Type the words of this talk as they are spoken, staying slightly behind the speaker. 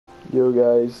Yo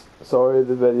guys, sorry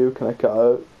the video kinda cut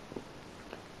out.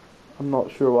 I'm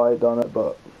not sure why I done it,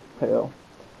 but hell,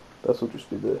 this will just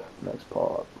be the next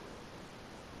part.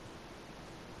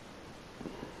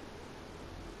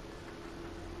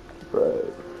 Right.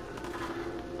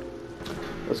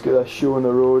 Let's get that show on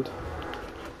the road.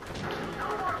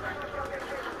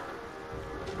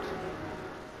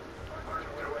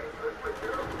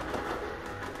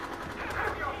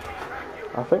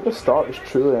 I think the start is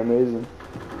truly amazing.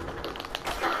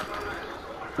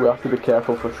 We have to be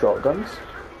careful for shotguns.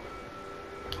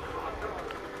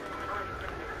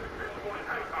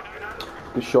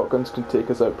 Because shotguns can take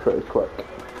us out pretty quick.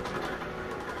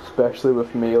 Especially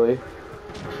with melee.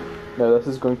 Now this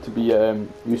is going to be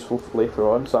useful later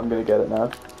on, so I'm going to get it now.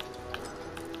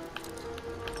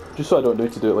 Just so I don't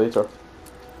need to do it later.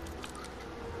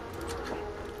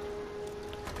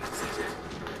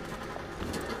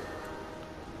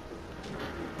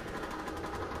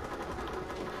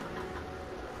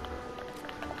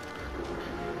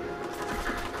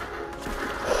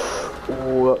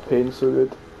 Oh, that pain's so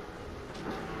good.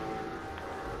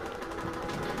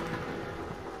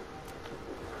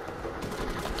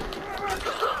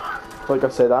 Like I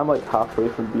said, I'm like halfway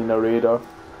from being a raider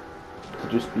to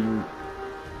just being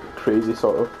crazy,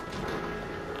 sort of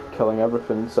killing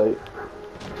everything in sight.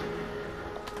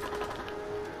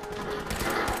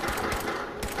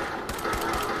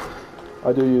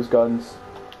 I do use guns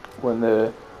when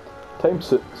the time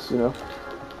suits, you know.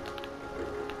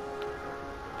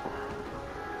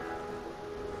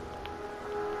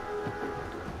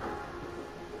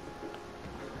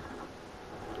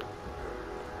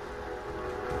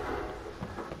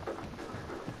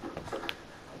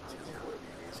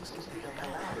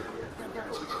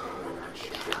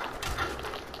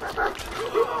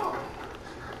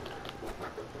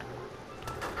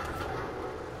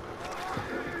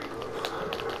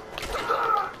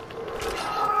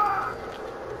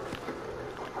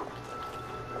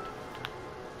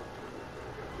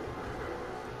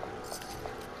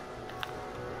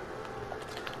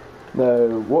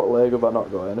 Now, what leg have I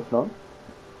not got? Anything on?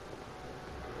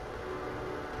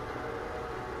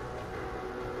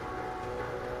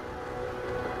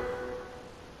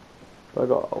 I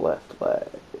got a left leg.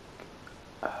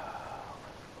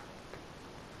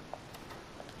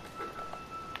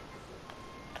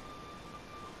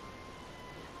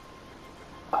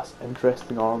 That's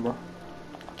interesting armor.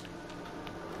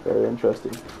 Very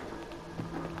interesting.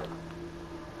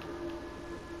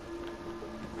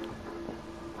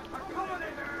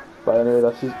 But anyway,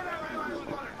 that's just...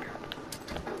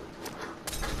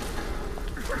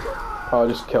 I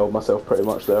just killed myself pretty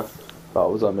much there. That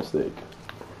was a mistake.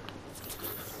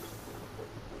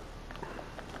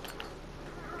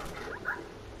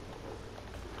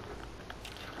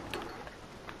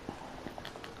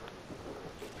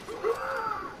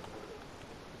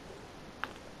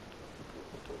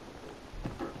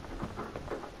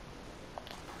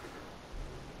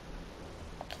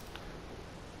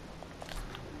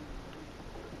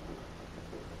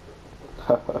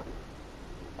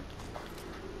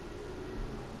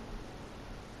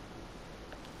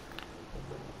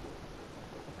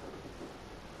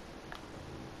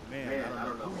 Man, I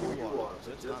don't know who you are,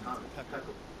 just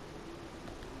impeccable.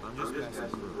 I'm just passing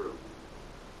through.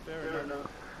 Fair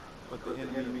enough. But the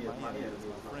enemy of my enemy is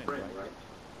my friend, right?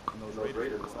 And those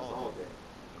raiders was all day,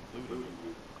 including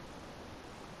you.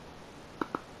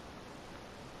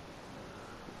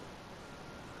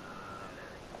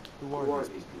 Who are these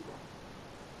people?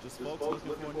 Just folks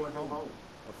looking for a new home.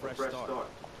 A fresh start.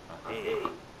 Hey.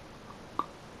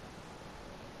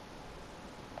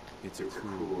 It's a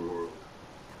cruel world.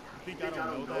 You think I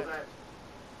don't know that?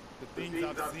 The things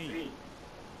I've seen.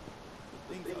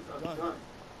 The things I've done.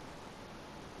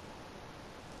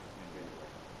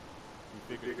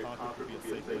 You figured Concord could be a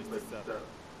safe place to settle.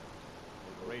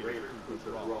 The Raiders proved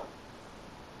us wrong.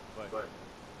 But, well,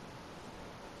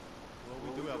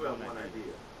 we do have one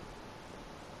idea.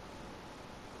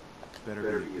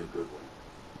 Better be a good one.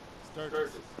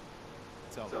 Sturgis.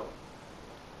 Tell them.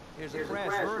 There's a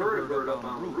crash vertibird up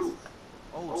on the roof.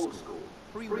 Old school.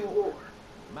 Pre-war.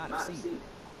 Might have seen it.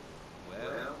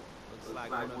 Well, looks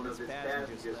like one of his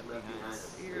passengers left behind a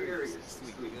serious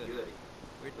sweet goodie.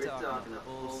 We're talking a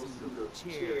full suit of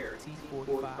chair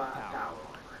T-45 power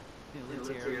armor.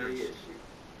 Military issue.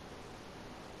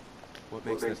 What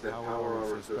makes that power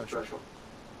armor so special?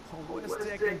 Oh,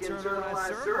 Westech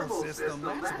internalized servo system,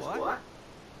 that's what.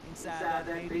 Inside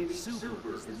that baby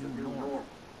super is the new normal.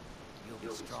 You'll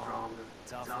be stronger,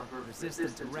 tougher,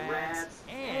 resistant to rads,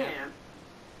 and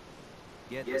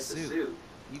get the suit.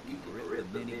 You can grip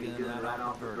the minigun right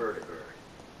off the vertibird.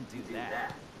 Do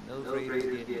that. Those raiders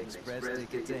get an express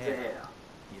ticket to hell.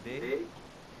 You dig?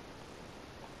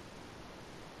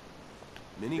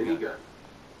 Minigun.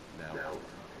 Now,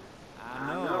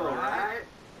 I know, right?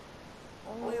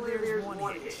 Only there's one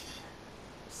hitch.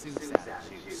 Suits out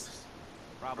of juice.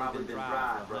 Probably been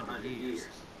dry for 100 years.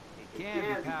 It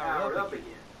can be powered up again.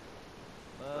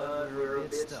 But we're a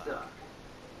bit stuck.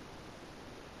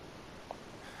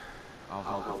 I'll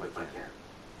help if I can.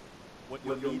 What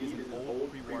you'll need is an old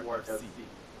pre-war FC.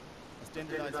 A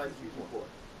standardized fusion core.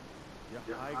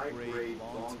 Your high-grade,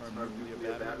 long-term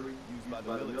nuclear battery used by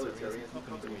the military and some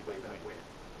companies way back when.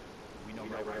 We know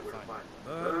right where to find it.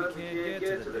 But we can't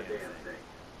get to the damn thing.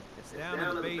 It's down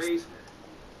in the basement.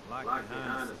 Locked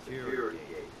behind the security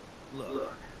gate.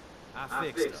 Look,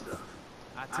 I fix stuff.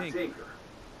 I tinker.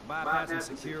 Bypassing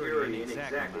security ain't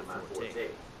exactly my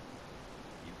forte.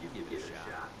 You give it a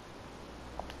shot.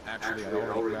 Actually, I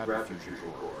already grabbed the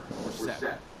fusion core. We're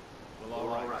set. Well,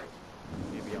 all right.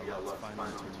 Maybe I'll let's find out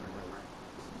tomorrow.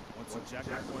 Once you jack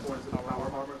that point to the power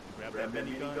armor, grab that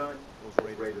minigun,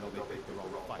 those raiders know they picked the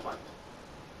wrong fight.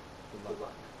 Good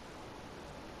luck.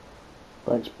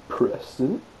 Thanks,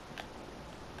 Preston.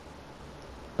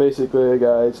 Basically,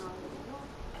 guys,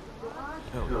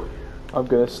 I'm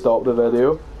gonna stop the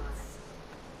video,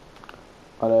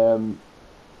 and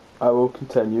I will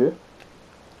continue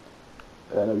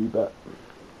in a wee bit.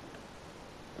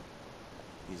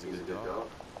 He's a good dog.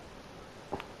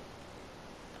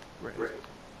 Great.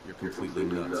 You're completely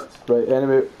nuts. Right,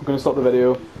 anyway, I'm gonna stop the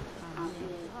video,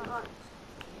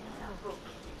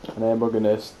 and then we're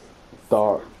gonna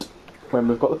start when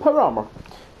we've got the power armor.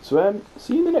 So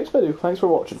see you in the next video. Thanks for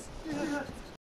watching.